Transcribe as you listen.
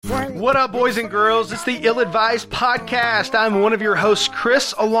What up, boys and girls? It's the Ill-Advised Podcast. I'm one of your hosts,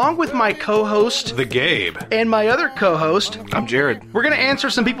 Chris, along with my co-host, The Gabe. And my other co-host, I'm Jared. We're going to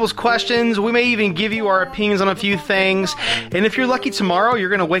answer some people's questions. We may even give you our opinions on a few things. And if you're lucky tomorrow, you're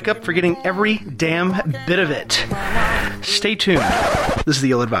going to wake up forgetting every damn bit of it. Stay tuned. This is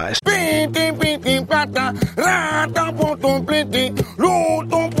the Ill-Advised. All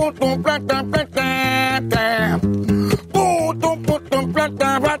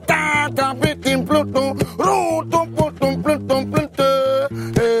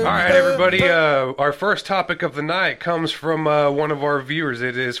right, everybody. Our first topic of the night comes from one of our viewers.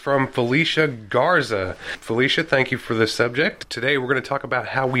 It is from Felicia Garza. Felicia, thank you for this subject. Today, we're going to talk about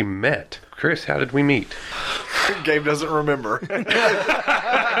how we met. Chris, how did we meet? Gabe doesn't remember.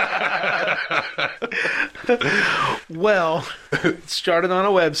 Well, it started on a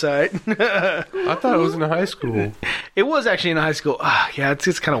website. I thought it was in high school. It was actually in high school. Yeah,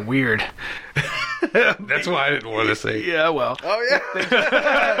 it's kind of weird. That's why I didn't want to say. Yeah, well. Oh,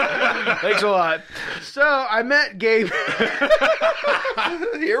 yeah. Thanks a lot. So, I met Gabe.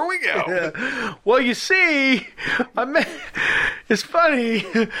 Here we go. Yeah. Well, you see, it's funny.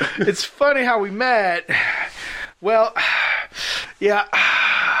 It's funny how we met. Well, yeah.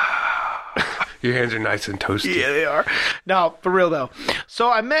 Your hands are nice and toasty. Yeah, they are. No, for real, though.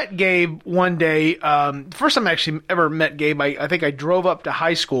 So I met Gabe one day. First time I actually ever met Gabe, I think I drove up to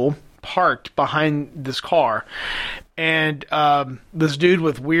high school, parked behind this car, and this dude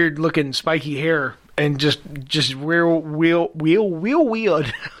with weird-looking spiky hair and just real weird. It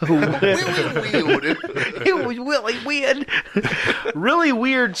was really weird. Really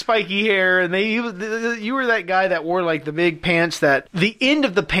weird spiky hair, and you were that guy that wore like the big pants that the end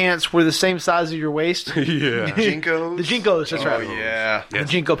of the pants were the same size as your waist. Yeah. Jinkos? The Jinkos, that's right. Oh, yeah. The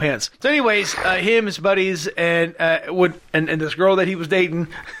Jinko pants. So anyways, him, his buddies, and this girl that he was dating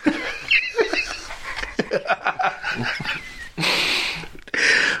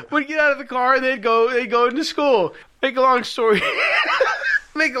would get out of the car and they'd go into school. Make a long story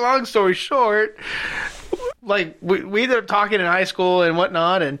short, like we ended up talking in high school and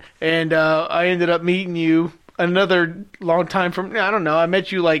whatnot, and I ended up meeting you another long time from, I don't know, I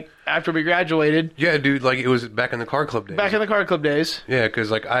met you like after we graduated. Yeah, dude, like it was back in the car club days. Back in the car club days. Yeah, because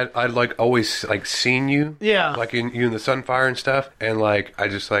like I like always like seen you. Yeah. Like you in the Sunfire and stuff, and like I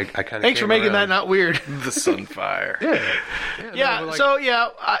just like I kind of. Thanks for making that not weird. The Sunfire. Yeah. No, like, So yeah,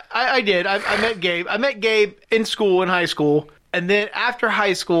 I did. I met Gabe. I met Gabe in school, in high school, and then after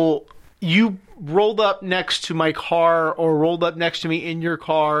high school, you rolled up next to my car or rolled up next to me in your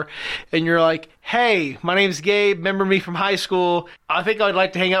car, and you're like, hey, my name's Gabe, remember me from high school, I think I'd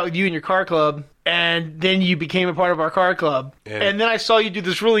like to hang out with you in your car club. And then you became a part of our car club. Yeah. And then I saw you do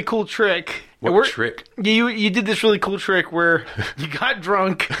this really cool trick. What trick? You did this really cool trick where you got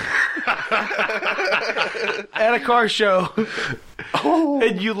drunk at a car show. Oh.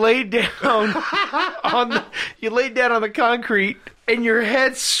 And you laid down on the concrete, and your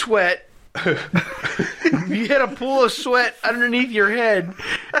head sweat. You had a pool of sweat underneath your head,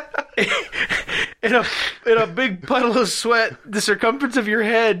 and a big puddle of sweat. The circumference of your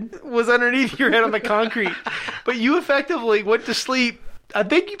head was underneath your head on the concrete. But you effectively went to sleep. I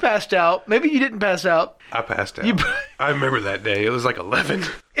think you passed out. Maybe you didn't pass out. I passed out. I remember that day. It was like 11.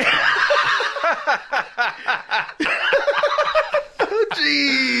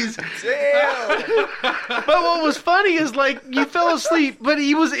 Jeez. Damn. But what was funny is, like, you fell asleep, but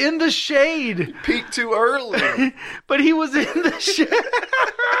he was in the shade. Peaked too early. But he was in the shade.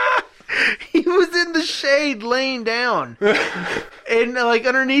 He was in the shade laying down. And, like,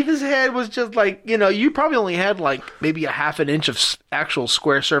 underneath his head was just, like, you know, you probably only had, like, maybe a half an inch of actual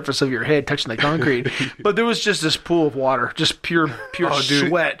square surface of your head touching the concrete. But there was just this pool of water, just pure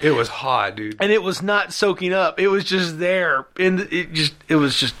sweat. Dude, it was hot, dude. And it was not soaking up. It was just there. It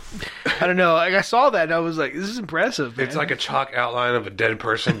was just, I don't know. Like, I saw that and I was like, this is impressive, man. It's like a chalk outline of a dead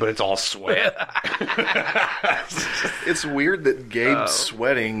person, but it's all sweat. It's weird that Gabe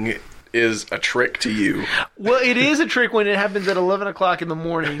sweating is a trick to you. Well, it is a trick when it happens at 11 o'clock in the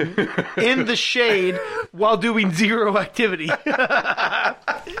morning in the shade while doing zero activity.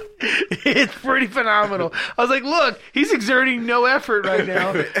 It's pretty phenomenal. I was like, look, he's exerting no effort right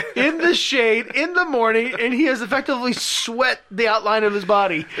now in the shade in the morning, and he has effectively sweat the outline of his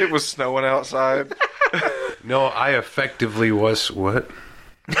body. It was snowing outside. No, I effectively was what?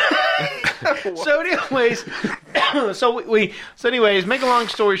 So anyways, make a long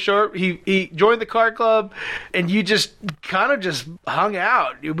story short, he joined the car club, and you just kind of just hung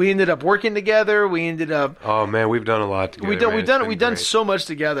out. We ended up working together. We ended up. Oh man, we've done a lot together. We've done so much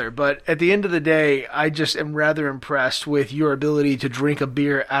together. But at the end of the day, I just am rather impressed with your ability to drink a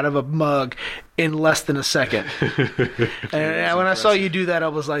beer out of a mug in less than a second. And when I saw you do that, I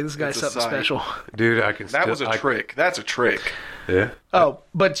was like, this guy's something special. Dude, I can That was a trick. That's a trick. Yeah. Oh,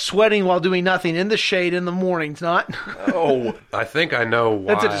 but sweating while doing nothing in the shade in the mornings, not? Oh. I think I know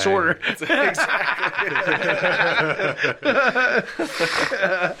why. That's a disorder.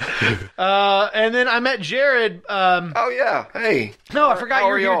 And then I met Jared. Oh, yeah. Hey. No, I forgot How you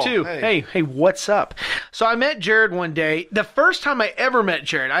were are here y'all? too. Hey, what's up? So I met Jared one day. The first time I ever met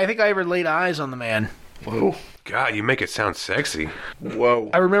Jared, I think I ever laid eyes on the man. Whoa. God, you make it sound sexy. Whoa.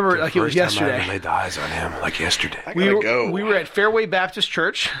 I remember it like it was First time I yesterday. ever laid the eyes on him, like yesterday. We were at Fairway Baptist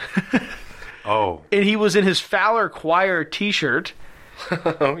Church, Oh. and he was in his Fowler Choir T-shirt.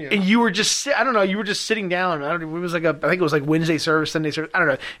 Oh, yeah. And you were just, I don't know, you were just sitting down. I think it was like Wednesday service, Sunday service. I don't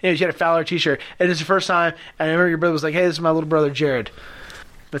know. Anyways, you had a Fowler T-shirt, and it's the first time. And I remember your brother was like, "Hey, this is my little brother Jared."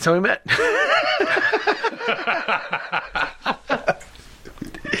 That's how we met.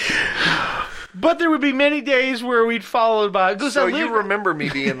 But there would be many days where we'd followed by. So you remember me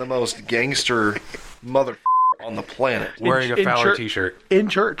being the most gangster mother on the planet. Wearing a Fowler t-shirt. in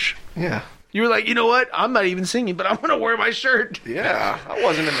church. Yeah. You were like, you know what? I'm not even singing, but I'm going to wear my shirt. Yeah. I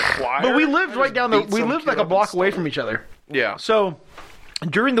wasn't in the choir. But we lived right down the. beat We some lived kid like a up block and away stuff. from each other. Yeah. So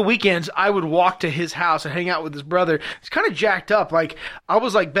during the weekends, I would walk to his house and hang out with his brother. It's kind of jacked up. Like, I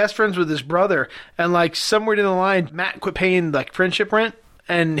was like best friends with his brother, and like somewhere down the line, Matt quit paying like friendship rent,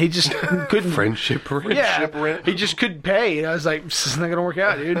 and he just couldn't. Friendship ring? Yeah, Friendship rent? he just couldn't pay. And I was like, this is not gonna work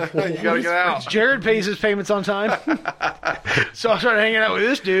out, dude. You gotta get out. Jared pays his payments on time, so I started hanging out with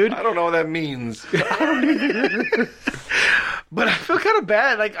this dude. I don't know what that means. But I feel kind of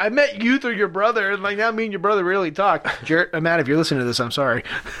bad. Like, I met you through your brother, and like now me and your brother really talk. Jared, Matt, if you're listening to this, I'm sorry.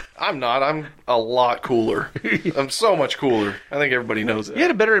 I'm not. I'm a lot cooler. I'm so much cooler. I think everybody knows that. You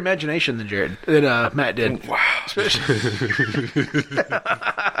had a better imagination than Matt did. Wow.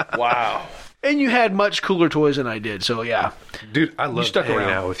 Wow. And you had much cooler toys than I did, so yeah. Dude, I love stuck hanging around.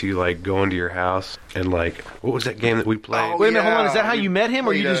 out with you, like going to your house and like, what was that game that we played? Oh, Wait a minute, hold on. Is that Yeah, how you met him,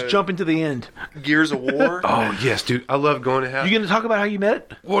 or you played just a- jump into the end? Gears of War. Oh, yes, dude. I love going to house. You going to talk about how you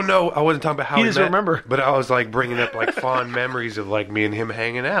met? Well, no, I wasn't talking about how He we doesn't met, remember. But I was like bringing up like fond memories of like me and him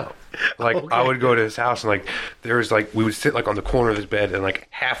hanging out. Like I would go to his house and like there was like we would sit like on the corner of his bed and like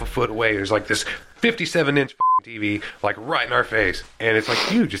half a foot away there's like this 57-inch TV like right in our face, and it's like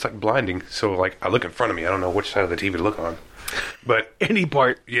huge, it's like blinding. So like I look in front of me, I don't know which side of the TV to look on, but Any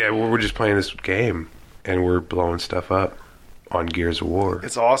part. yeah, we're just playing this game and we're blowing stuff up on Gears of War.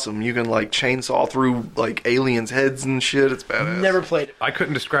 It's awesome. You can like chainsaw through like aliens' heads and shit. It's badass. Never played it. I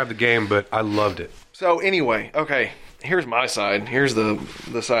couldn't describe the game, but I loved it. So anyway, okay. Here's my side. Here's the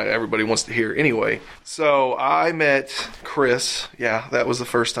side everybody wants to hear. Anyway, so I met Chris. Yeah, that was the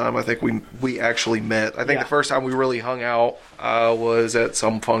first time I think we actually met. I think Yeah. the first time we really hung out was at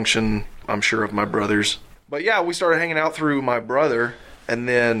some function, I'm sure, of my brother's. But yeah, we started hanging out through my brother, and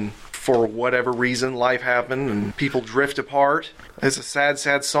then for whatever reason, life happened and people drift apart. It's a sad,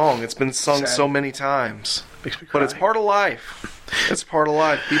 sad song. It's been sung Sad. so many times. Makes me But it's cry. part of life. It's part of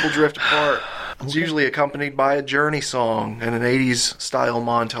life. People drift apart. It's usually accompanied by a Journey song and an 80s style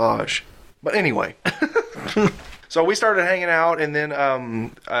montage. But anyway. So we started hanging out, and then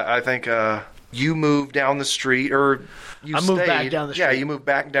I think you moved down the street, or you I stayed. moved back down the Yeah, street. you moved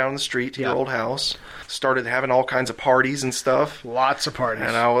back down the street to Yeah. your old house. Started having all kinds of parties and stuff. Lots of parties.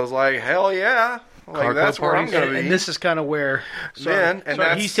 And I was like, hell yeah. Like, Car that's club where I'm parties? going to be. And this is kind of where. Sorry, Then, and sorry,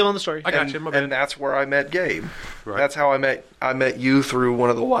 that's- he's telling the story. I got you, my bad. And that's where I met Gabe. Right. That's how I met you through one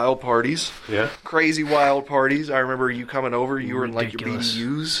of the wild parties. Yeah. Crazy wild parties. I remember you coming over. You were in like your Ridiculous.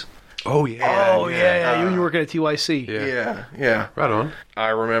 BDUs. Oh yeah. Oh, yeah. You when you were working at TYC. Yeah. Yeah. Right on. I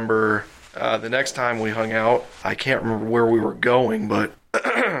remember the next time we hung out, I can't remember where we were going, but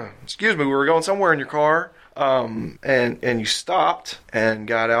excuse me, we were going somewhere in your car. And you stopped and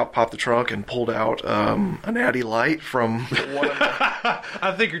got out, popped the trunk, and pulled out a Natty Light from one of the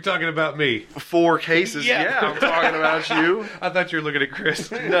I think you're talking about me. 4 cases. Yeah. Yeah, I'm talking about you. I thought you were looking at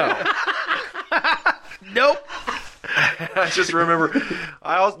Chris. No. Nope. I just remember.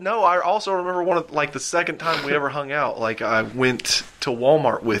 I also remember one of like the second time we ever hung out. Like I went to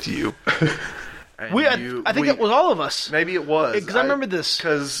Walmart with you. And I think it was all of us. Maybe it was Because I remember this.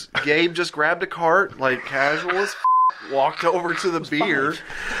 Because Gabe just grabbed a cart, like casual as walked over to the beer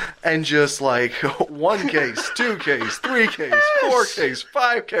and just like 1 case, 2 case, 3 case, 4 case,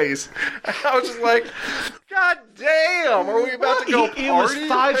 5 case. And I was just like, God damn, are we about to go party? It was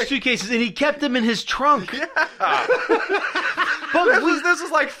 5 suitcases, and he kept them in his trunk. Yeah. But This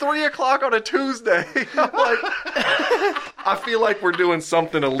is like 3 o'clock on a Tuesday. I'm like, I feel like we're doing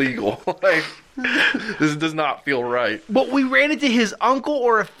something illegal. Like, this does not feel right. But we ran into his uncle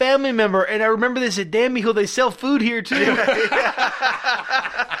or a family member, and I remember this at Dan Mijo. They sell food here too.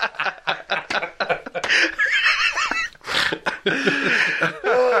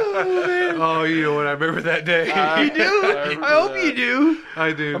 Oh, you know what? I remember that day. You do? I hope you do.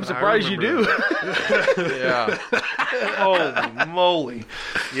 I do. I'm surprised you do. Yeah. Holy moly.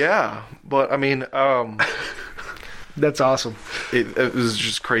 Yeah. But I mean, That's awesome. it was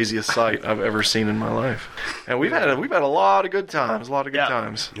just craziest sight I've ever seen in my life. And we've had a lot of good times. A lot of good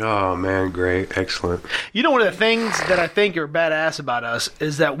times. Oh, man. Great. Excellent. You know, one of the things that I think are badass about us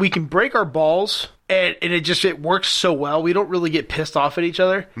is that we can break our balls, and it works so well. We don't really get pissed off at each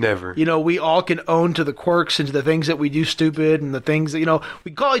other. Never. You know, we all can own to the quirks and to the things that we do stupid and the things that, you know,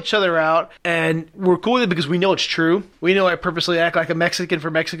 we call each other out, and we're cool with it because we know it's true. We know I purposely act like a Mexican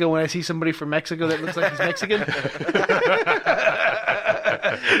from Mexico when I see somebody from Mexico that looks like he's Mexican.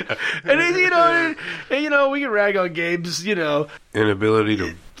 and you know, we can rag on Gabe's, you know. Inability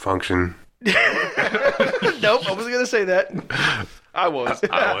to function. Nope, I wasn't going to say that. I was.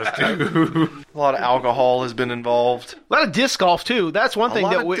 I was too. A lot of alcohol has been involved. A lot of disc golf, too. That's one thing A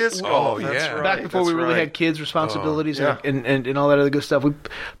lot that of we... disc Oh, golf. yeah. That's right. Back before we really had kids' responsibilities yeah. and all that other good stuff, we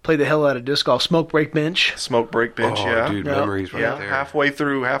played the hell out of disc golf. Smoke break bench. Smoke break bench, Oh, yeah. dude, Yeah. memories right Yeah, there. halfway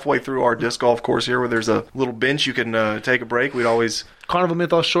through our disc golf course here, where there's a little bench you can take a break. We'd always Carnival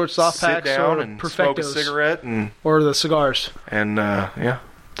Mythos short soft sit packs down or and smoke a Perfectos. cigarette Or the cigars. and yeah,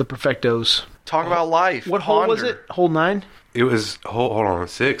 The Perfectos. talk about life. What hole was Ponder. it? Hole 9? It was, hold on,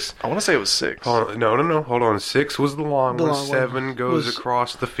 6. I want to say it was 6. Hold on, no. Hold on. 6 was the long The one. long one 7 goes was-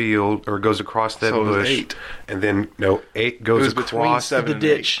 across the field, or goes across that So it was bush. 8. And then, 8 It goes was between across 7 the and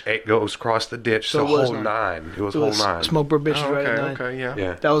ditch. 8 goes across the ditch, So so, it was hole 9. 9. It was It hole was 9. Smoke break bench Oh, is right at 9. okay, yeah.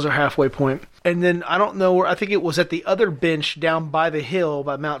 Yeah. That was our halfway point. And then, I don't know where, I think it was at the other bench down by the hill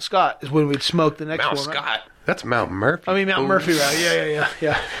by Mount Scott is when we'd smoke the next Mount one. Right? Scott. That's Mount Murphy. I mean, Mount Ooh. Murphy, right?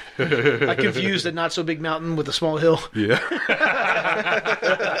 Yeah. I confused a not so big mountain with a small hill. Yeah.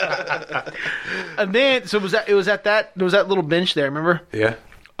 And then, so it was at that little bench there, remember? Yeah.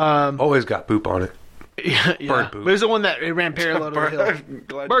 Always got poop on it. Yeah. Bird poop. But it was the one that it ran parallel to the hill.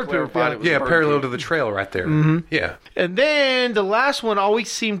 Glad Bird you poop, clarified yeah. it was Yeah, bird parallel poop. to the trail right there. Yeah. And then the last one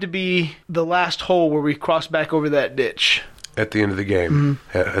always seemed to be the last hole where we crossed back over that ditch. At the end of the game.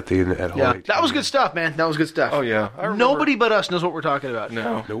 At the end at hole Yeah, 18. that was good stuff, man. That was good stuff. Oh yeah, I remember- Nobody but us knows what we're talking about.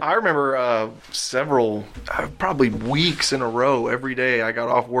 No, Nope. I remember several, probably weeks in a row. Every day I got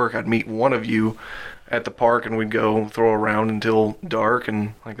off work, I'd meet one of you at the park, and we'd go throw around until dark,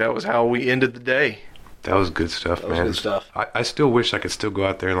 and like that was how we ended the day. That was good stuff, man. good stuff. I still wish I could still go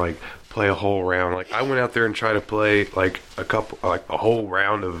out there and like play a whole round. Like I went out there and tried to play like a whole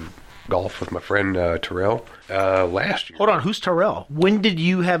round of golf with my friend Terrell last year. Hold on, who's Terrell? When did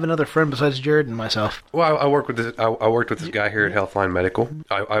you have another friend besides Jared and myself? Well, I worked with this. I worked with this guy here at Healthline Medical.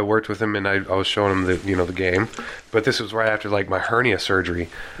 I worked with him, and I was showing him the game. But this was right after like my hernia surgery.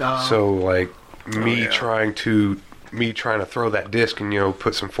 So like me trying to throw that disc and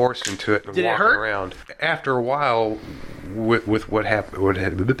put some force into it and Did it walking hurt? around. After a while, with what had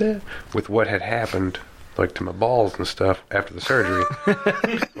happened. Like to my balls and stuff after the surgery,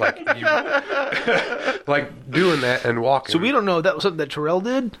 like doing that and walking. So we don't know if that was something that Terrell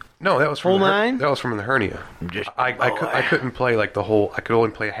did. No, that was from Whole the nine? that was from the hernia. I couldn't play like the whole. I could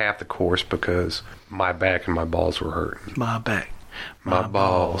only play half the course because my back and my balls were hurting. My back, My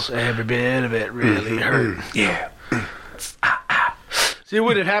balls. every bit of it really hurt. Yeah. See, what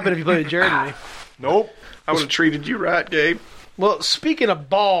would have happened if you played with Jared and me? Nope, I would have treated you right, Gabe. Well, speaking of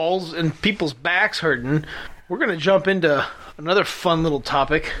balls and people's backs hurting, we're going to jump into another fun little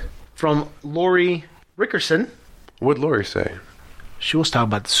topic from Lori Rickerson. What'd Lori say? She wants to talk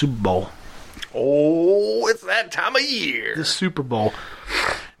about the Super Bowl. Oh, it's that time of year. The Super Bowl.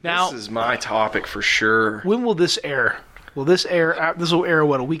 Now, This is my topic for sure. when will this air? Will this air? This will air,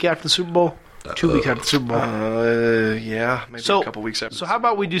 what, a week after the Super Bowl? 2 weeks after the Super Bowl. Yeah, maybe So, a couple weeks after. So how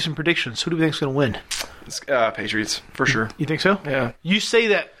about we do some predictions? Who do we think is going to win? Patriots for sure? You think so? Yeah. You say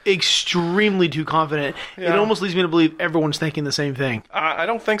that extremely too confident. It Yeah. almost leads me to believe everyone's thinking the same thing. I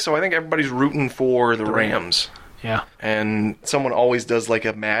don't think so. I think everybody's rooting for the Rams. Yeah. And someone always does like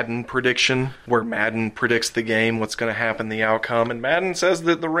a Madden prediction where Madden predicts the game, what's going to happen, the outcome. And Madden says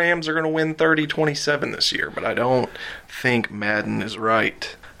that the Rams are going to win 30-27 this year, but I don't think Madden is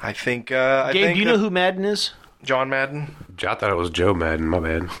right. I think... Gabe, do you know who Madden is? John Madden? I thought it was Joe Madden, my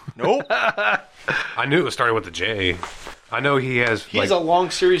bad. Nope. I knew it was starting with a J. I know he has... He has a long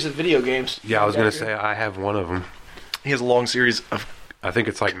series of video games. Yeah, I was going to say I have one of them. He has a long series of I think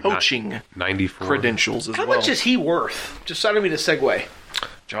it's like coaching 94 credentials as How well. much is he worth? Just I don't mean to segue.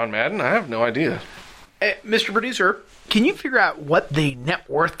 John Madden? I have no idea. Mr. Producer, can you figure out what the net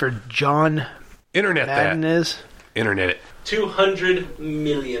worth for John Internet Madden that. is? Internet it. 200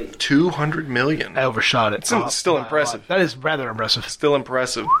 million. 200 million. I overshot it. It's still by a impressive. lot. That is rather impressive. Still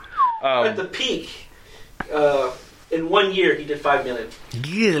impressive. At the peak, in 1 year, he did 5 million.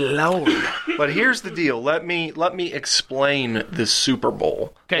 Good Lord. But here's the deal. Let me explain this Super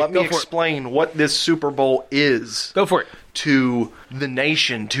Bowl. Okay, Let me go for it. explain what this Super Bowl is Go for it. to the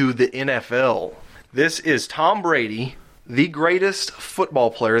nation, to the NFL. This is Tom Brady, the greatest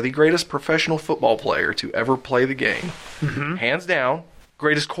football player, the greatest professional football player to ever play the game. Mm-hmm. Hands down,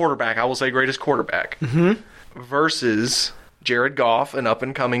 greatest quarterback. I will say greatest quarterback. Mm-hmm. Versus Jared Goff, an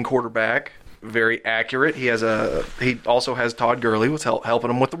up-and-coming quarterback. Very accurate. He also has Todd Gurley, who's helping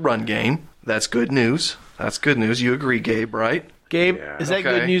him with the run game. That's good news. That's good news. You agree, Gabe, right? Gabe, Yeah. is that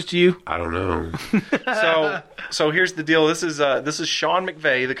Okay. good news to you? I don't know. So here's the deal. This is Sean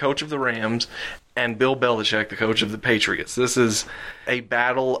McVay, the coach of the Rams, and Bill Belichick, the coach of the Patriots. This is a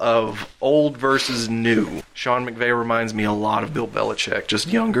battle of old versus new. Sean McVay reminds me a lot of Bill Belichick, just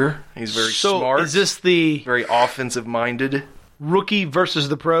younger. He's very smart. Is this the very offensive minded? rookie versus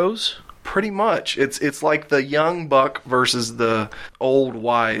the pros? Pretty much. It's like the young buck versus the old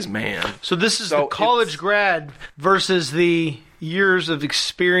wise man. So this is So the college it's- grad versus the years of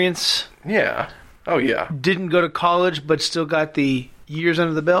experience. Yeah. Oh yeah. Didn't go to college, but still got the years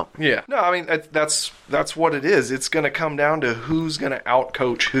under the belt. Yeah. No, I mean that's what it is. It's going to come down to who's going to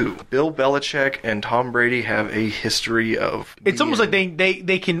outcoach who. Bill Belichick and Tom Brady have a history of. It's almost like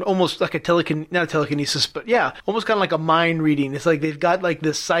they can almost like not a telekinesis, but yeah, almost kind of like a mind reading. It's like they've got like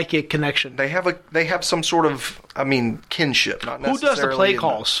this psychic connection. they have some sort of kinship. Not Who does the necessarily play in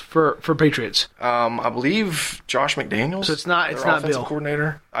calls for Patriots? I believe Josh McDaniels. So it's not their Bill. offensive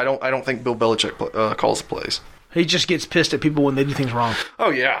coordinator. I don't think Bill Belichick calls the plays. He just gets pissed at people when they do things wrong.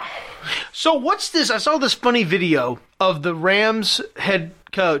 Oh yeah. So what's this? I saw this funny video of the Rams head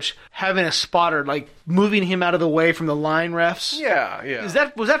coach having a spotter, like moving him out of the way from the line refs. Yeah. Was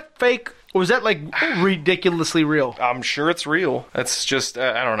that fake or was that like ridiculously real? I'm sure it's real. That's just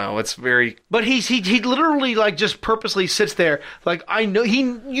I don't know. It's very. But he literally like just purposely sits there. Like I know he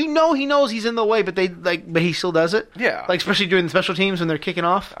knows he's in the way, but but he still does it. Yeah. Like especially during the special teams when they're kicking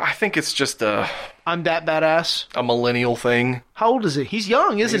off. I think it's just I'm that badass. a millennial thing. How old is he? He's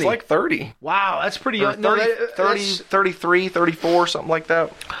young, isn't He's he? like 30. Wow, that's pretty Or young. 30, 33, 34, something like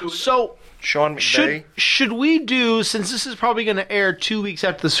that. So Sean McVay. should we do, since this is probably going to air 2 weeks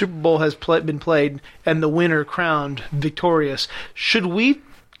after the Super Bowl has been played and the winner crowned victorious, should we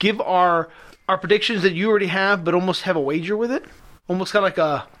give our predictions that you already have, but almost have a wager with it? Almost kind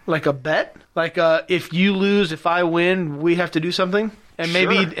of like a bet, like if you lose, if I win, we have to do something, and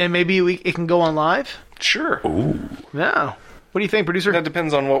Sure. maybe it can go on live. Sure. Yeah. What do you think, producer? That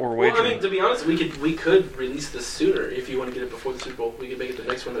depends on what we're Well, wagering. I mean, to be honest, we could release this sooner if you want to get it before the Super Bowl. We could make it the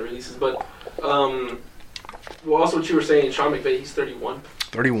next one that releases. But, well, also what you were saying, Sean McVay, he's 31.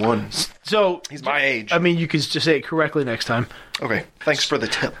 31. So He's my age. I mean, you could just say it correctly next time. Okay. Thanks for the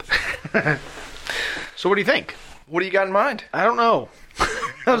tip. So what do you think? What do you got in mind? I don't know.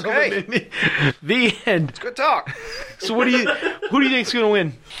 Okay. The end. Good talk. So who do you think's going to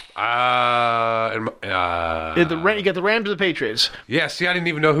win? You got the Rams or the Patriots? Yeah, see, I didn't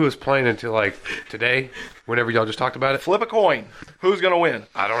even know who was playing until like today, whenever y'all just talked about it. Flip a coin. Who's going to win?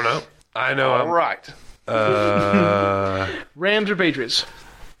 I don't know. I know. All right. Rams or Patriots?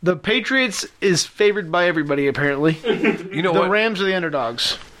 The Patriots is favored by everybody apparently. You know The what? Rams are the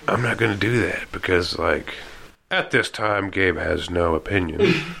underdogs. I'm not going to do that because, like, at this time, Gabe has no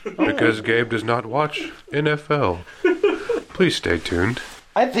opinion because Gabe does not watch NFL. Please stay tuned.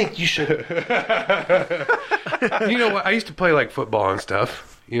 I think you should. You know what? I used to play like football and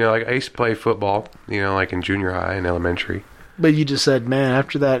stuff. You know, like I used to play football. You know, like in junior high and elementary. But you just said, man,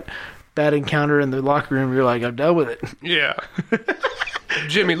 after that bad encounter in the locker room, you're like, I'm done with it. Yeah.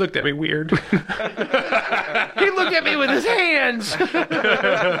 Jimmy looked at me weird. He looked look at me with his hands.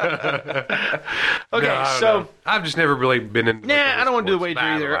 Okay, No, I don't so know. I've just never really been in. nah, I don't want to do a wager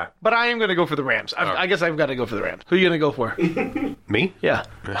either. But I am going to go for the Rams. I guess I've got to go for the Rams. Who are you going to go for? Me? Yeah,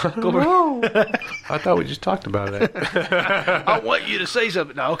 go for. I thought we just talked about it. I want you to say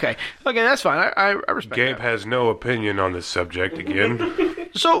something. No, okay, that's fine. I respect Gabe that. has no opinion on this subject again.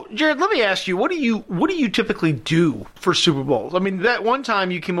 So, Jared, let me ask you, what do you typically do for Super Bowls? I mean, that one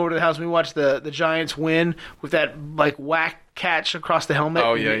time you came over to the house and we watched the Giants win with that like whack catch across the helmet.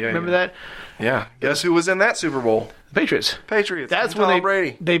 Oh, yeah, Remember yeah. that? Yeah. Guess who was in that Super Bowl? The Patriots. Patriots. That's Tom when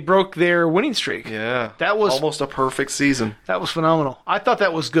Brady. they broke their winning streak. Yeah. That was almost a perfect season. That was phenomenal. I thought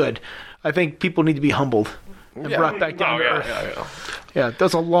that was good. I think people need to be humbled and brought back down to earth. Yeah,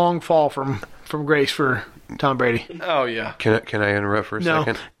 that's a long fall from grace for Tom Brady. Oh, yeah. Can I interrupt for a No,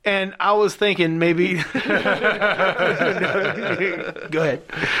 second? and I was thinking maybe. Go ahead.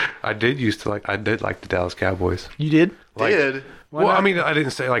 I did like the Dallas Cowboys. You did? Did? Why Well, not? I mean, I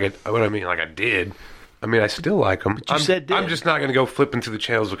didn't say what I mean. Like I did. I mean, I still like them. you said did. I'm just not going to go flipping through the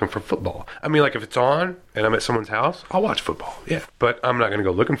channels looking for football. I mean, like if it's on and I'm at someone's house, I'll watch football. Yeah, but I'm not going to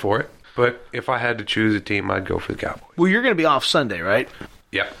go looking for it. But if I had to choose a team, I'd go for the Cowboys. Well, you're going to be off Sunday, right?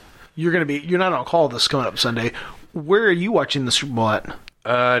 Yeah. You're not on call this coming up Sunday. Where are you watching the Super Bowl at?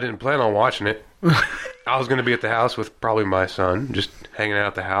 I didn't plan on watching it. I was going to be at the house with probably my son, just hanging out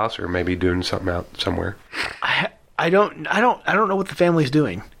at the house, or maybe doing something out somewhere. I don't know what the family's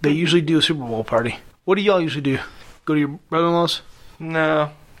doing. They usually do a Super Bowl party. What do y'all usually do? Go to your brother-in-law's?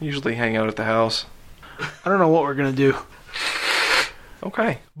 No. Usually hang out at the house. I don't know what we're gonna do.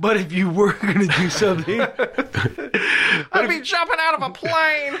 Okay. But if you were gonna do something, I'd be jumping out of a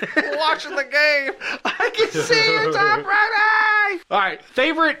plane watching the game. I can see you, Tom Brady. All right,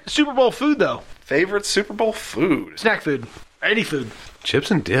 favorite Super Bowl food though? Favorite Super Bowl food? Snack food, any food. Chips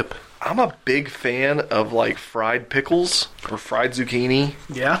and dip. I'm a big fan of like fried pickles or fried zucchini.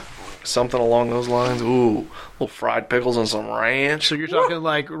 Yeah. Something along those lines. Ooh, little fried pickles and some ranch. So you're talking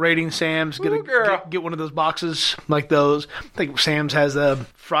like raiding Sam's, Ooh, girl. get one of those boxes like those. I think Sam's has a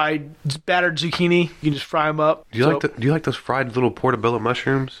fried battered zucchini. You can just fry them up. Do you like those fried little portobello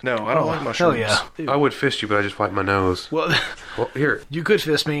mushrooms? No, I don't like mushrooms. Hell yeah. I would fist you, but I just wiped my nose. Well, Well, here, you could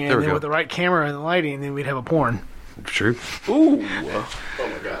fist me, There and we then go. with the right camera and the lighting, then we'd have a porn. true. Ooh. Oh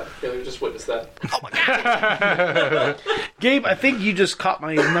my god. Yeah, we just witnessed that. Gabe, I think you just caught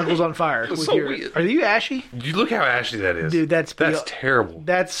my knuckles on fire. with so weird. Are you ashy? You look how ashy that is, Dude, that's terrible.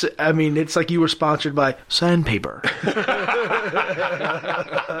 I mean, it's like you were sponsored by sandpaper.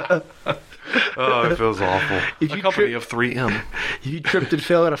 Oh, it feels awful. If A you, company trip, of 3M. if you tripped and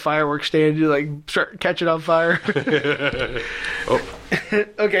fell at a fireworks stand, you like start catch it on fire.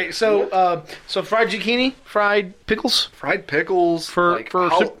 Okay, so fried zucchini, fried pickles. Fried pickles. For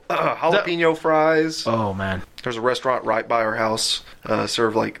jalapeno fries. Oh man, There's a restaurant right by our house.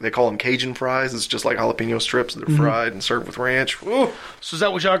 Serve like, they call them Cajun fries. It's just like jalapeno strips that are fried and served with ranch. Ooh. so is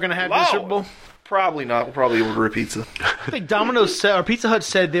that what y'all are gonna have in the Wow. Super Bowl? Probably not. We'll probably order a pizza. I think Domino's said, or Pizza Hut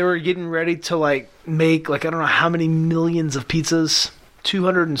said they were getting ready to like make like I don't know how many millions of pizzas,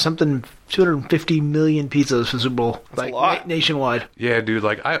 250 million pizzas for the Super Bowl, like a lot. nationwide. Yeah, dude.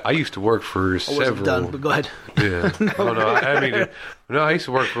 Like I used to work for I wasn't several. done, but go ahead. Yeah. Oh no. I mean, no. I used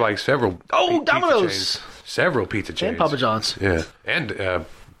to work for like several. Oh, pizza Domino's. chains. Several pizza chains. And Papa John's. Yeah, and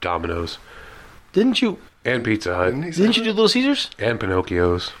Domino's, Didn't you and Pizza Hut, do Little Caesars? and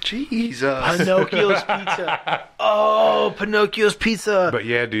Pinocchio's. Jesus. Pinocchio's Pizza. Oh, Pinocchio's Pizza. But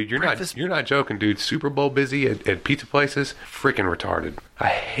yeah, dude, Breakfast- you're not joking, dude. Super Bowl busy at pizza places, freaking retarded. I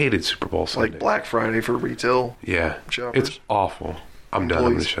hated Super Bowl Sunday. Like Black Friday for retail. Yeah, shoppers. it's awful. I'm done. I'm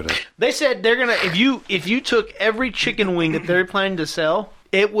gonna Employees. shut up. They said they're gonna if you took every chicken wing that they're planning to sell,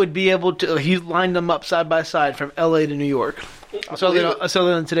 it would be able to. If you lined them up side by side from L.A. to New York. I saw that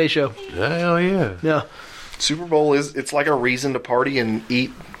on Today's Show. Hell yeah. Yeah. Super Bowl it's like a reason to party and eat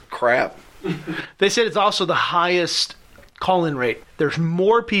crap. They said it's also the highest call-in rate. There's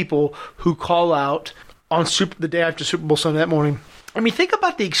more people who call out on the day after Super Bowl Sunday that morning. I mean, think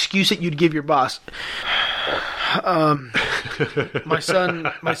about the excuse that you'd give your boss. My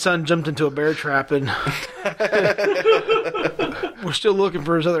son jumped into a bear trap and we're still looking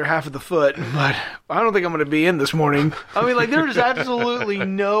for his other half of the foot, but I don't think I'm going to be in this morning. I mean, like, there's absolutely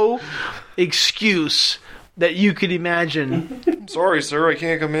no excuse that you could imagine. Sorry, sir, I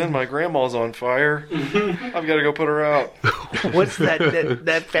can't come in. My grandma's on fire. I've got to go put her out. What's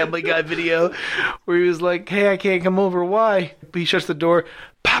that Family Guy video where he was like, "Hey, I can't come over. Why?" He shuts the door.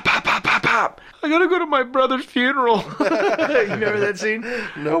 Pop, pop, pop, pop, pop. I gotta go to my brother's funeral. You remember that scene?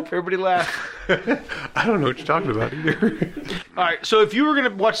 Nope. Everybody laughed. I don't know what you're talking about either. All right, so if you were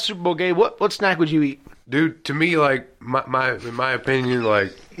gonna watch Super Bowl game, what snack would you eat? Dude, to me, like in my opinion,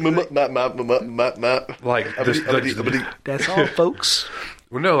 like That's all, folks.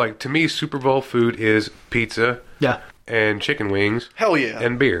 well, no, like to me, Super Bowl food is pizza Yeah. and chicken wings Hell yeah.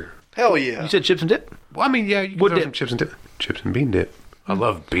 and beer. Hell yeah. You said chips and dip? Well, I mean, yeah, you can What throw dip? some chips and dip, chips and bean dip. I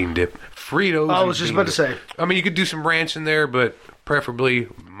love bean dip. Fritos. I and was just bean about to dip. say. I mean, you could do some ranch in there, but preferably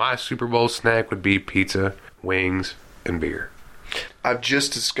my Super Bowl snack would be pizza, wings, and beer. I've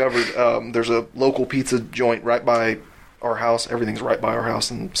just discovered there's a local pizza joint right by our house. Everything's right by our house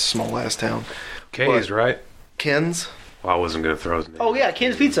in a small ass town. K's, But- right? Ken's. Well, I wasn't going to throw his name. Oh, yeah,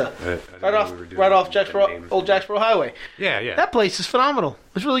 Ken's Pizza. I didn't Right know off, we were doing right off the Jacksboro, name. Old Jacksboro Highway. Yeah, yeah. That place is phenomenal.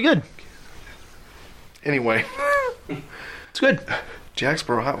 It's really good. Anyway, It's good.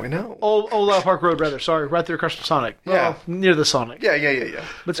 Jacksboro Highway. No. Old Park Road, rather. Sorry, right there across from Sonic. Yeah. Well, near the Sonic. Yeah.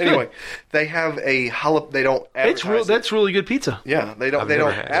 But it's anyway, good. they have a jalapeno. They don't advertise it. That's really good pizza. Yeah, they don't. I've They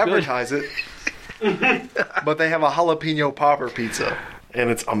never don't had it. advertise it. But they have a jalapeno popper pizza, and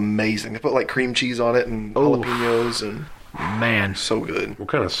it's amazing. They put like cream cheese on it and jalapenos, and Man. so good. What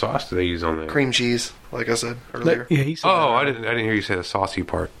kind of sauce do they use on there? Cream cheese, like I said earlier. Yeah, he said Oh, that. I didn't hear you say the saucy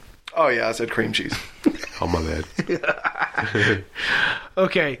part. Oh yeah, I said cream cheese. Oh, my bad.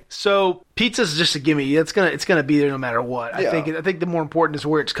 Okay, so pizza's just a gimme. It's gonna be there no matter what. Yeah. I think the more important is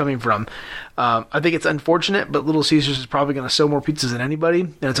where it's coming from. I think it's unfortunate, but Little Caesars is probably gonna sell more pizzas than anybody,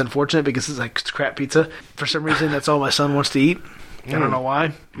 and it's unfortunate because it's crap pizza. For some reason, that's all my son wants to eat. I don't know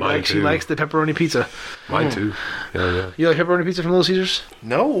why. Mine He too. likes the pepperoni pizza. Mine too. Yeah. You like pepperoni pizza from Little Caesars?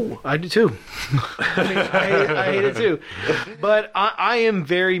 No. I do too. I hate it too. But I am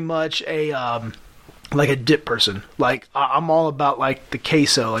very much a like a dip person. Like I'm all about like the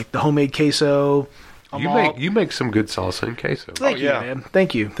queso, like the homemade queso. You make some good salsa and queso. Thank you, yeah. man.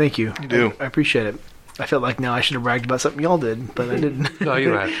 Thank you. You do. I appreciate it. I felt like now I should have bragged about something y'all did, but I didn't. No, you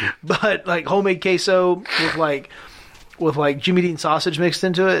don't have to. But like homemade queso with like Jimmy Dean sausage mixed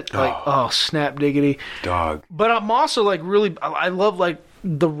into it, like oh snap diggity. Dog. But I'm also like really, I love like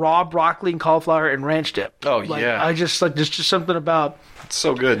the raw broccoli and cauliflower and ranch dip. Oh, Like, yeah. I just like there's just something about. It's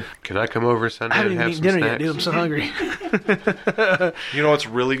so good. Can I come over Sunday I haven't and even have eaten some dinner yet, snacks? dude. I'm so hungry. You know what's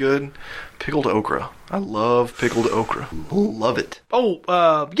really good? Pickled okra. I love pickled okra. Love it. Oh,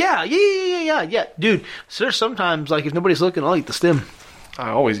 yeah, dude. So there's sometimes like if nobody's looking, I'll eat the stem. I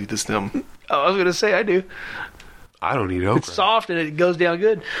always eat the stem. Oh, I was gonna say I do. I don't eat okra. It's soft and it goes down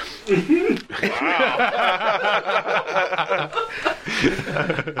good.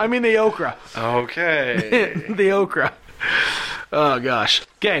 I mean the okra. Okay. The okra. Oh gosh.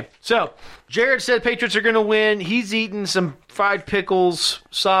 Okay, so Jared said Patriots are going to win. He's eating some fried pickles,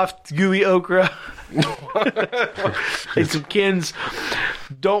 soft, gooey okra, and some Ken's.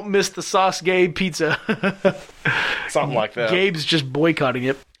 Don't miss the Sauce Gabe pizza. Something like that. Gabe's just boycotting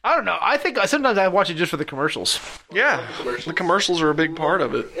it. I don't know. I think sometimes I watch it just for the commercials. Yeah. The commercials are a big part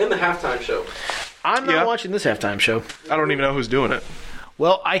of it. And the halftime show. I'm not Yeah. watching this halftime show. I don't even know who's doing it.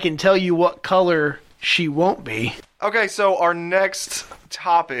 Well, I can tell you what color she won't be. Okay, so our next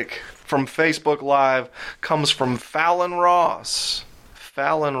topic from Facebook Live comes from Fallon Ross.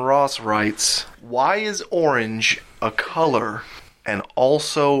 Fallon Ross writes, "Why is orange a color and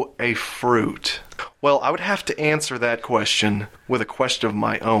also a fruit?" Well, I would have to answer that question with a question of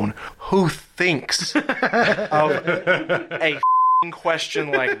my own. Who thinks of a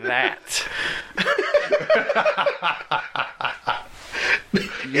question like that?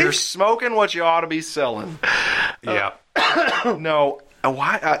 You're smoking what you ought to be selling. Yeah. No,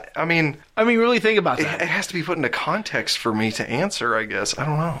 why? I mean, Really think about it that. has to be put into context for me to answer, I guess. I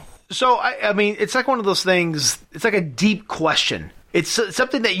don't know. So, I mean, it's like one of those things, it's like a deep question. It's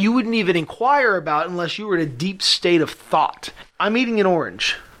something that you wouldn't even inquire about unless you were in a deep state of thought. I'm eating an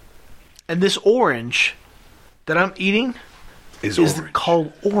orange. And this orange that I'm eating Is is orange.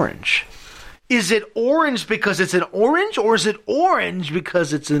 called orange. Is it orange because it's an orange, or is it orange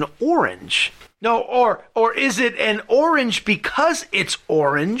because it's an orange? No, or is it an orange because it's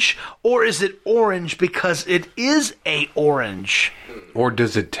orange, or is it orange because it is a orange? Or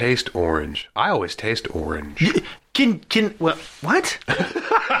does it taste orange? I always taste orange. Can what?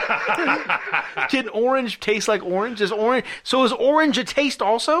 Can orange taste like orange? Is orange a taste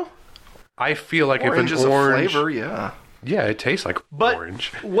also? I feel like Orange if is an a orange, flavor, yeah. yeah, it tastes like But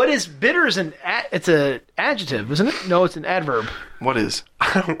orange. what is bitter is it's an adjective, isn't it? No, it's an adverb. What is?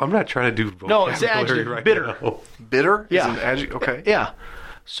 I'm not trying to do No, it's vocabulary adjective, right bitter. now. Bitter? Yeah. Is an adjective? Okay. Yeah.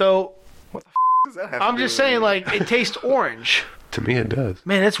 So Does that have to I'm do just with saying, anything? like, it tastes orange. To me, it does.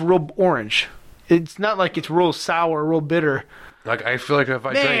 Man, that's real orange. It's not like it's real sour, real bitter. Like I feel like if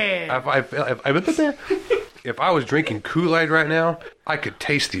I Man. drank, if I was drinking Kool-Aid right now, I could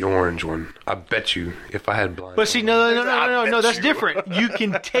taste the orange one. I bet you if I had blind. But see, no, that's different. You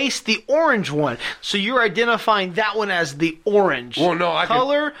can taste the orange one, so you're identifying that one as the orange. Well, no, I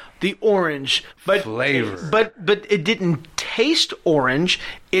color, the orange, but flavor. But it didn't taste orange.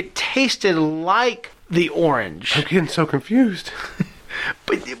 It tasted like the orange. I'm getting so confused.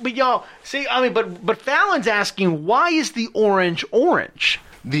 But y'all see, I mean, but Fallon's asking, why is the orange orange?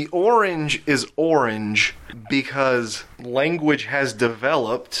 The orange is orange because language has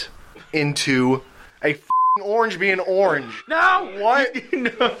developed into a orange being orange. No, What?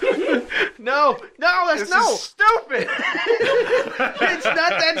 no, that's This no. is stupid. It's not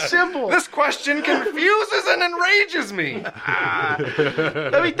that simple. This question confuses and enrages me.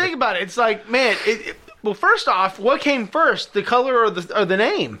 Let me think about it. It's like, man, well, first off, what came first, the color or the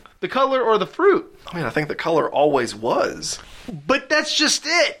name? The color or the fruit? I mean, I think the color always was. But that's just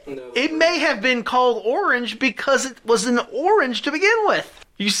it. No. It may have been called orange because it was an orange to begin with.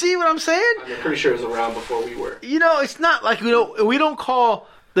 You see what I'm saying? I'm pretty sure it was around before we were. You know, it's not like we don't call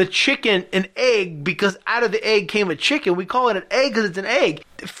the chicken an egg because out of the egg came a chicken. We call it an egg because it's an egg.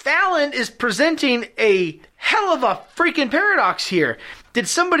 Fallon is presenting a hell of a freaking paradox here. Did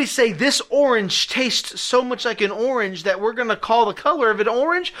somebody say this orange tastes so much like an orange that we're going to call the color of it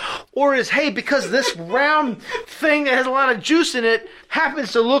orange? Or is, hey, because this round thing that has a lot of juice in it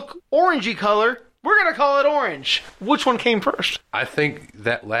happens to look orangey color, we're going to call it orange? Which one came first? I think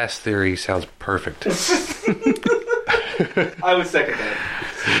that last theory sounds perfect. I would second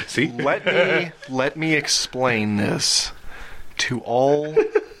that. See? Let me explain this to all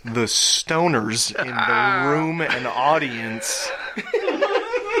the stoners in the room and audience.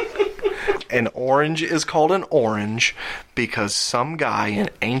 An orange is called an orange because some guy in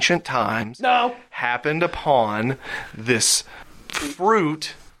ancient times happened upon this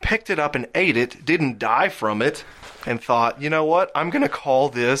fruit, picked it up and ate it, didn't die from it, and thought, you know what, I'm going to call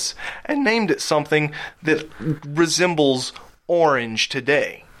this, and named it something that resembles orange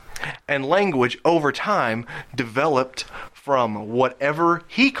today. And language over time developed from whatever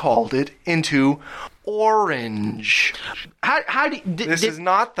he called it into orange. How do This is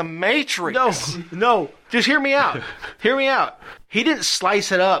not the Matrix. No. Just hear me out. Hear me out. He didn't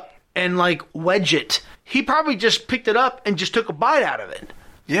slice it up and like wedge it. He probably just picked it up and just took a bite out of it.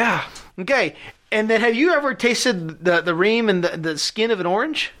 Yeah. Okay. And then have you ever tasted the ream and the skin of an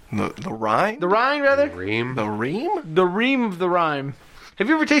orange? The rind? The rind, rather? Ream. The ream? The ream of the rind. Have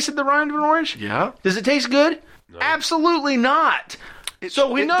you ever tasted the rind of an orange? Yeah. Does it taste good? No. Absolutely not. It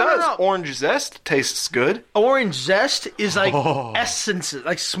No. Orange zest tastes good. Orange zest is like essences,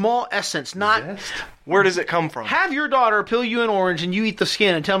 like small essence, not... Zest? Where does it come from? Have your daughter peel you an orange and you eat the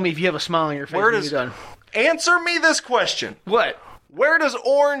skin and tell me if you have a smile on your face when you're done. Answer me this question. What? Where does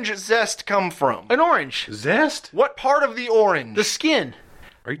orange zest come from? An orange. Zest? What part of the orange? The skin.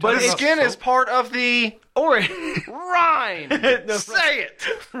 Are you But talking the about skin soap? is part of the Orange. rind. Say it.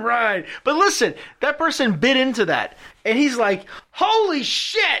 Right. But listen, that person bit into that. And he's like, holy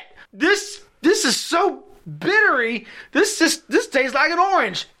shit, this is so bittery. This tastes like an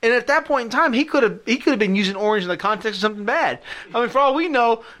orange. And at that point in time, he could have been using orange in the context of something bad. I mean, for all we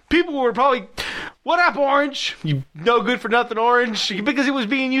know, people were probably, what up, orange? You no good for nothing orange, because it was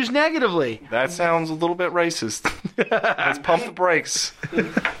being used negatively. That sounds a little bit racist. Let's pump the brakes.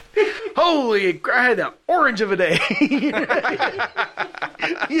 Holy, I had the orange of a day.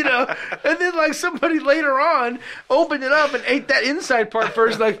 You know, and then like somebody later on opened it up and ate that inside part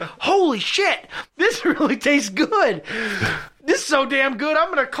first, like, holy shit, this really tastes good. This is so damn good,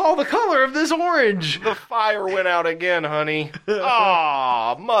 I'm going to call the color of this orange. The fire went out again, honey.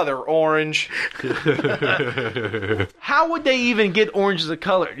 Aw, mother orange. How would they even get orange as a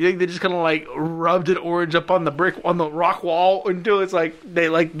color? You think they just kind of like rubbed an orange up on the rock wall until it's like they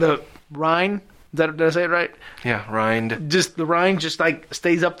like the rind? Did I say it right? Yeah, rind. Just the rind just like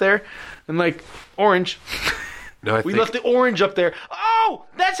stays up there and like orange. No, I We think left the orange up there. Oh,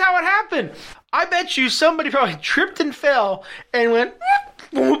 that's how it happened. I bet you somebody probably tripped and fell and went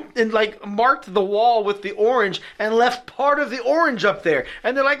and like marked the wall with the orange and left part of the orange up there.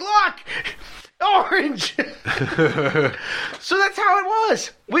 And they're like, look, orange. So that's how it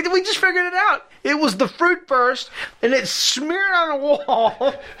was. We just figured it out. It was the fruit first, and it smeared on a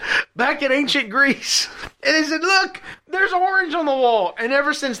wall back in ancient Greece. And they said, look, there's orange on the wall. And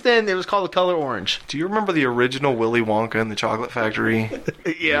ever since then, it was called the color orange. Do you remember the original Willy Wonka and the Chocolate Factory?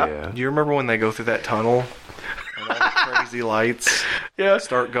 Yeah. Do you remember when they go through that tunnel? And all the crazy lights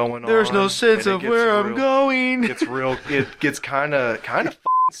start going on. There's no sense and it of gets where I'm going. It gets kind of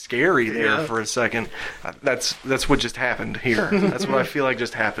scary there for a second. That's what just happened here. That's what I feel like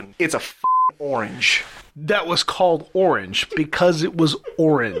just happened. It's a orange. that was called orange because it was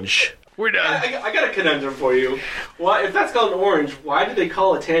orange. We're done. I got a conundrum for you. Why, if that's called an orange, why did they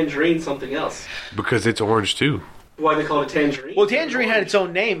call a tangerine something else? Because it's orange too. Why they call it a tangerine? Well, tangerine had its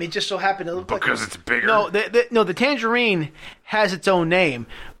own name. It just so happened to look Because it's bigger. No, the tangerine has its own name,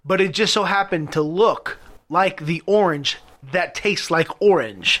 but it just so happened to look like the orange that tastes like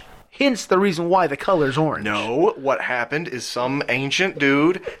orange. Hence the reason why the color's orange. No, what happened is some ancient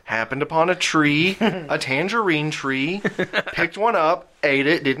dude happened upon a tree, a tangerine tree, picked one up, ate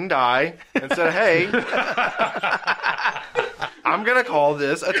it, didn't die, and said, hey, I'm going to call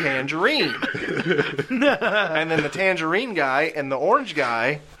this a tangerine. And then the tangerine guy and the orange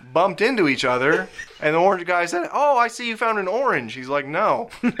guy bumped into each other, and the orange guy said, oh, I see you found an orange. He's like, no,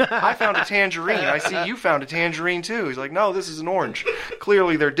 I found a tangerine. I see you found a tangerine too. He's like, no, this is an orange.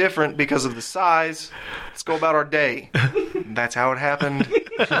 Clearly they're different because of the size. Let's go about our day. And that's how it happened.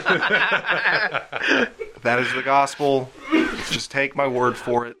 That is the gospel. Just take my word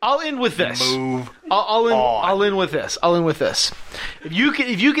for it. I'll end with this. Move. I'll end with this. I'll end with this. If you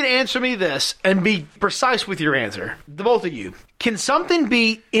can answer me this and be precise with your answer, the both of you, can something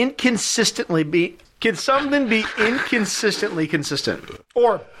be inconsistently consistent?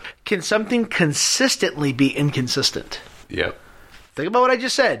 Or can something consistently be inconsistent? Yep. Think about what I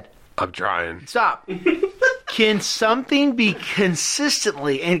just said. I'm trying. Stop. Can something be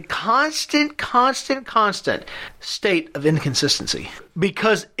consistently in constant state of inconsistency?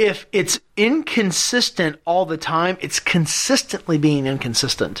 Because if it's inconsistent all the time, it's consistently being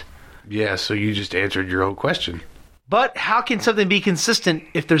inconsistent. Yeah, so you just answered your own question. But how can something be consistent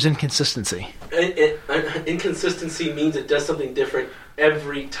if there's inconsistency? Inconsistency means it does something different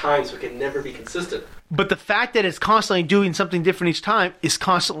every time, so it can never be consistent. But the fact that it's constantly doing something different each time is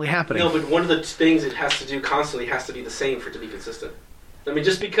constantly happening. No, but one of the things it has to do constantly has to be the same for it to be consistent. I mean,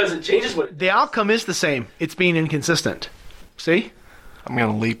 just because it changes what it The outcome is the same. It's being inconsistent. See? I'm going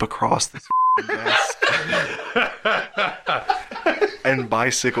to leap across this desk and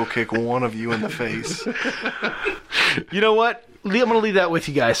bicycle kick one of you in the face. You know what? I'm going to leave that with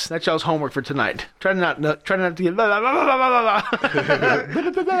you guys. That's y'all's homework for tonight. Try not to get... You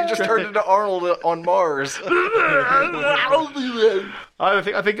just turned into Arnold on Mars. I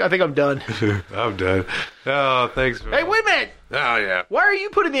think I'm done. I'm done. Oh, thanks. Hey, wait a minute! Oh, yeah. Why are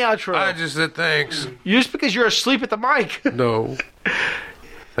you putting the outro? I just said thanks. Just because you're asleep at the mic. No.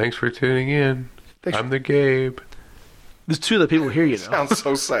 Thanks for tuning in. I'm the Gabe. There's two of the people hear you now. Sounds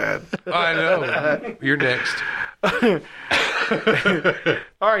so sad. I know. You're next.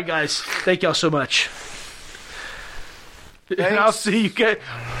 All right, guys. Thank y'all so much. And I'll see you guys.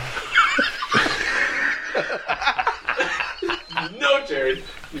 No, Jared.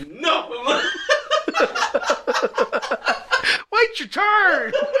 No. Wait your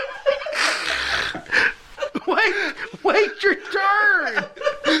turn. Wait your turn.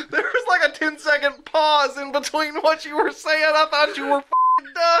 There was like a 10-second pause in between what you were saying. I thought you were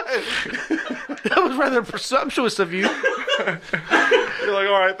done. That was rather presumptuous of you. You're like,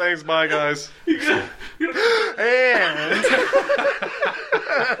 all right, thanks, bye, guys. And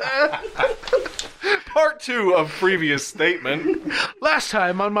part 2 of previous statement. Last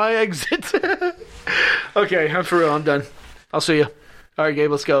time on my exit. Okay, I'm for real. I'm done. I'll see you. All right,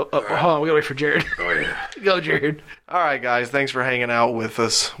 Gabe, let's go. Hold on, we gotta wait for Jared. Oh, yeah. Go, Jared. All right, guys, thanks for hanging out with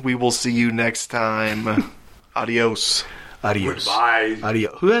us. We will see you next time. Adios. Adios. Bye.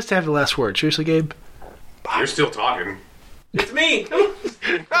 Adios. Who has to have the last word? Seriously, Gabe? You're still talking. It's me.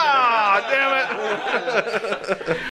 Ah, damn it.